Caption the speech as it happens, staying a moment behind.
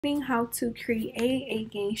How to create a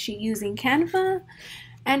game sheet using Canva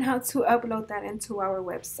and how to upload that into our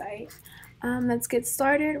website. Let's get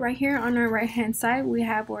started. Right here on our right hand side we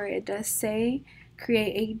have where it does say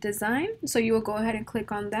create a design, so you will go ahead and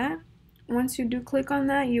click on that. Once you do click on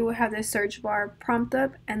that, you will have the search bar prompt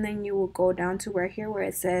up, and then you will go down to right here where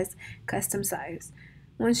it says custom size.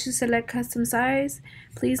 Once you select custom size,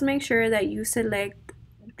 please make sure that you select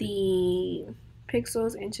the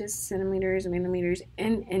pixels, inches, centimeters, millimeters,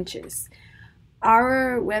 and inches.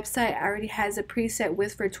 Our website already has a preset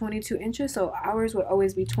width for 22 inches, so ours will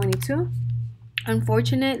always be 22.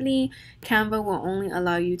 Unfortunately, Canva will only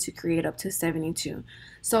allow you to create up to 72.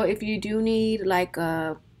 So if you do need like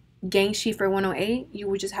a gang sheet for 108, you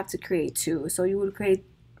would just have to create two. So you would create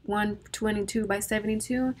one 22 by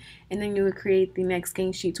 72, and then you would create the next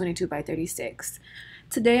gang sheet 22 by 36.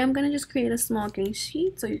 Today I'm going to just create a small gang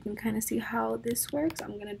sheet so you can kind of see how this works.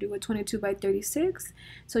 I'm going to do a 22 by 36.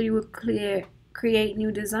 So you would create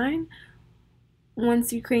new design.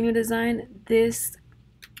 Once you create new design, this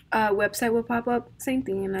website will pop up. Same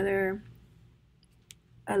thing,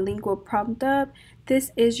 a link will prompt up.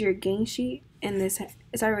 This is your gang sheet, and this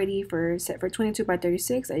is already set for 22 by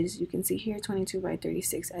 36. As you can see here, 22 by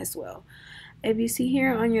 36 as well. If you see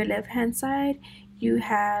here on your left hand side, you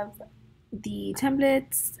have the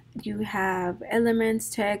templates, you have elements,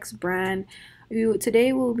 text, brand.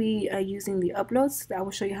 Today we'll be using the uploads. I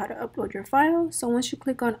will show you how to upload your file. So once you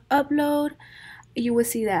click on upload, you will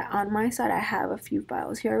see that on my side I have a few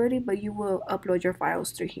files here already, but you will upload your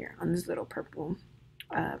files through here on this little purple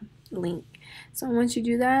link. So once you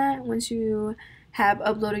do that, once you have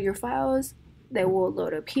uploaded your files, they will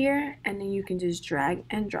load up here, and then you can just drag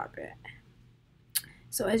and drop it.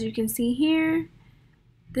 So as you can see here,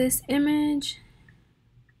 this image,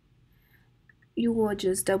 you will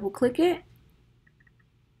just double click it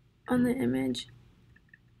on the image,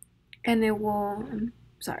 and it will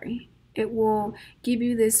give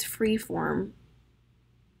you this free form,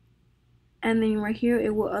 and then right here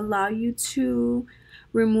it will allow you to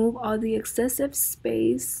remove all the excessive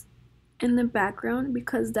space in the background,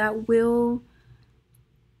 because that will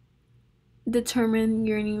determine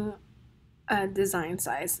your new design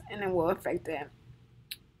size and it will affect it.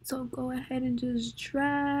 So go ahead and just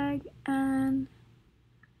drag, and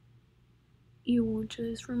you will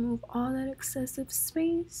just remove all that excessive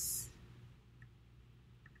space.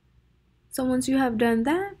 So once you have done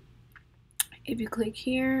that, if you click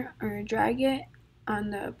here or drag it on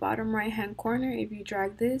the bottom right hand corner, if you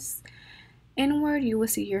drag this inward, you will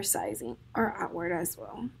see your sizing, or outward as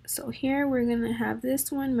well. So here we're gonna have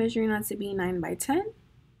this one measuring out to be 9 by 10.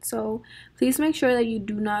 So please make sure that you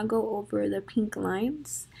do not go over the pink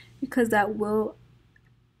lines, because that will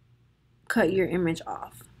cut your image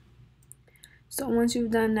off. So once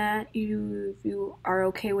you've done that, if you are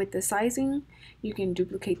okay with the sizing, you can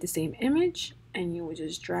duplicate the same image, and you will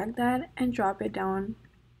just drag that and drop it down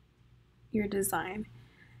your design.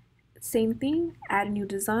 Same thing, add a new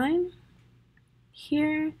design.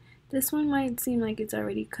 Here, this one might seem like it's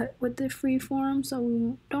already cut with the freeform, so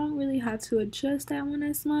we don't really have to adjust that one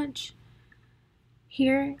as much.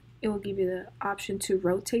 Here, it will give you the option to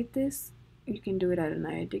rotate this. You can do it at a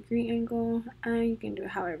 90-degree angle, and you can do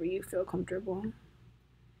it however you feel comfortable.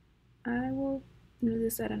 I will do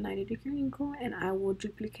this at a 90-degree angle, and I will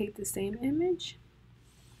duplicate the same image,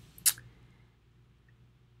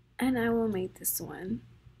 and I will make this one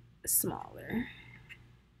smaller.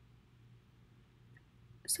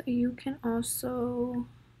 So you can also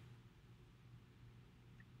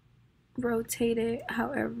rotate it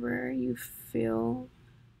however you feel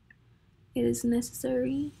it is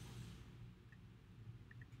necessary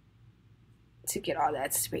to get all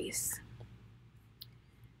that space.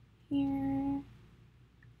 Here,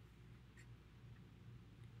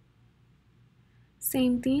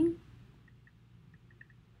 same thing,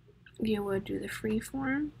 you will do the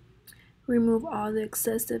freeform, remove all the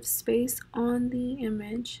excessive space on the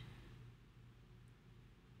image,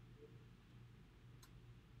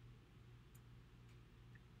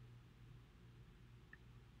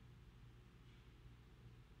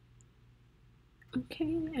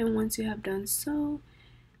 okay, and once you have done so,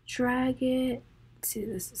 drag it to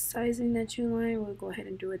the sizing that you like. We'll go ahead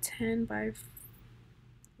and do a 10 by,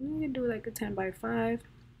 we can do like a 10 by 5.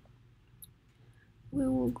 We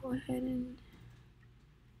will go ahead and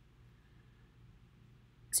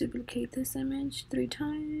duplicate this image 3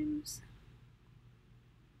 times.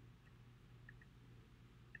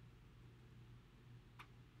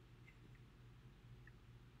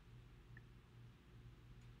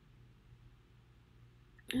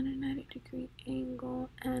 At a 90-degree angle,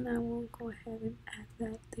 and I will go ahead and add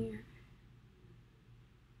that there.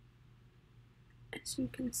 as you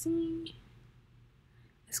can see,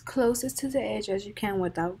 as closest to the edge as you can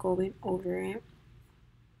without going over it.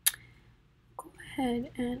 Go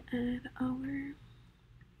ahead and add our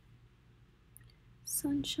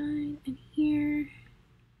sunshine in here.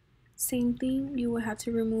 Same thing, you will have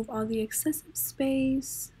to remove all the excessive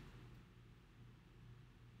space.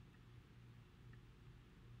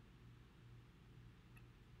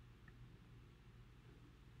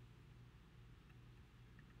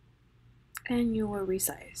 And you will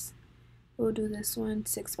resize. We'll do this one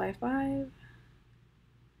 6 by 5.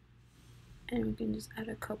 And we can just add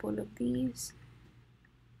a couple of these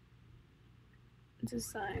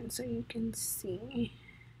designs so you can see.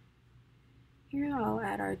 Here I'll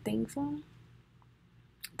add our thankful.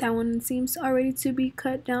 That one seems already to be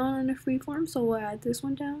cut down on the freeform, so we'll add this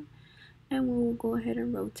one down. And we'll go ahead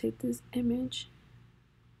and rotate this image.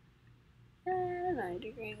 And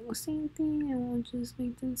 90-degree angle, same thing, and we'll just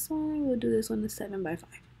make this one. We'll do this one to 7 by 5.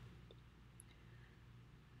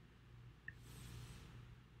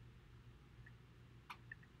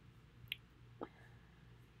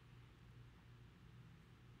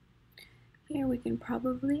 Here we can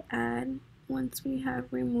probably add, once we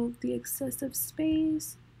have removed the excessive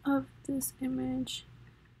space of this image,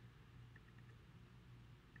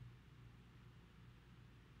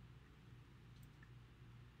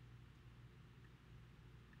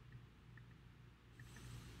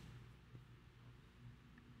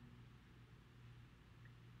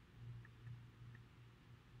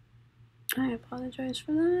 I apologize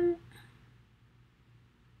for that.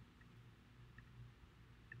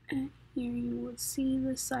 And here you will see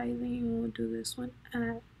the sizing. We'll do this one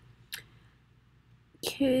at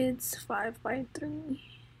kids 5 by 3.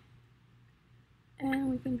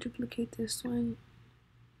 And we can duplicate this one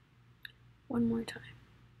more time.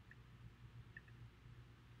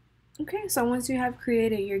 Okay, so once you have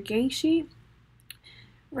created your gang sheet,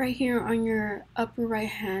 right here on your upper right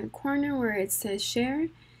hand corner where it says share,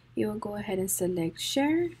 you will go ahead and select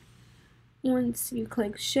share. Once you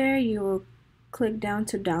click share, you will click down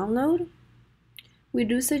to download. We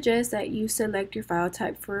do suggest that you select your file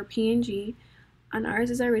type for PNG. On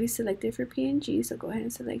ours is already selected for PNG, so go ahead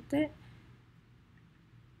and select it.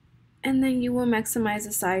 And then you will maximize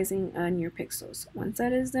the sizing on your pixels. Once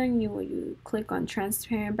that is done, you will click on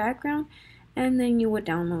transparent background, and then you will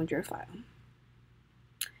download your file.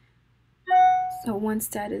 So once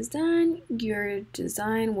that is done, your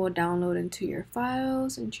design will download into your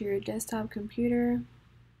files, into your desktop computer.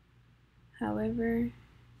 However,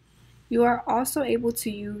 you are also able to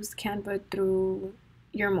use Canva through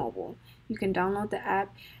your mobile. You can download the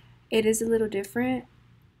app. It is a little different.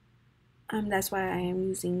 That's why I am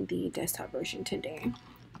using the desktop version today.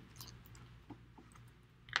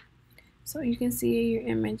 So you can see your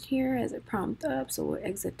image here as a prompt up, so we'll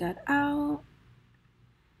exit that out.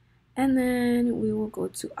 And then we will go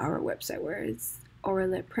to our website where it's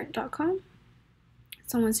auralitprint.com.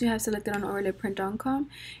 So once you have selected on auralitprint.com,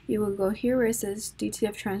 you will go here where it says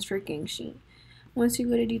DTF transfer gang sheet. Once you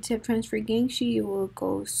go to DTF transfer gang sheet, you will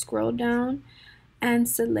go scroll down and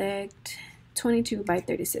select 22 by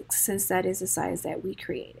 36, since that is the size that we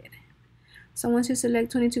created. So once you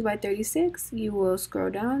select 22 by 36, you will scroll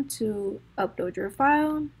down to upload your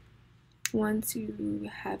file. Once you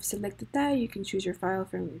have selected that, you can choose your file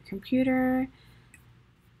from your computer.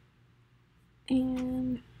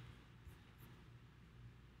 And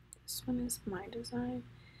this one is my design.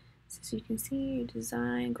 So you can see your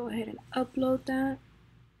design, go ahead and upload that.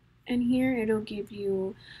 And here it'll give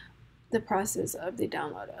you the process of the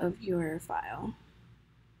download of your file.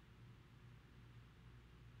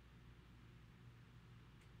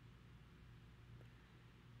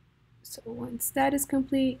 So once that is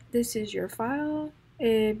complete, this is your file.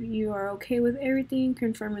 If you are okay with everything,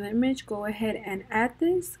 confirming the image, go ahead and add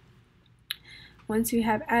this. Once you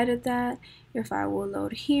have added that, your file will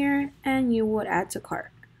load here and you would add to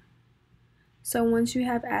cart. So once you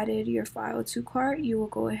have added your file to cart, you will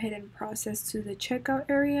go ahead and process to the checkout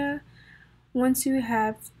area. Once you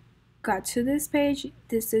have got to this page,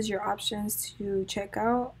 this is your options to check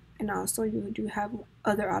out, and also you do have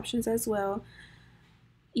other options as well.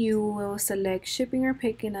 You will select shipping or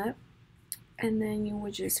picking up, and then you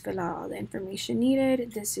will just fill out all the information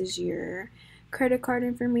needed. This is your credit card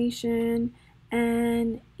information,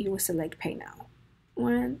 and you will select pay now.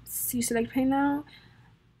 Once you select pay now,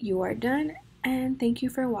 you are done, and thank you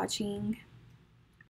for watching.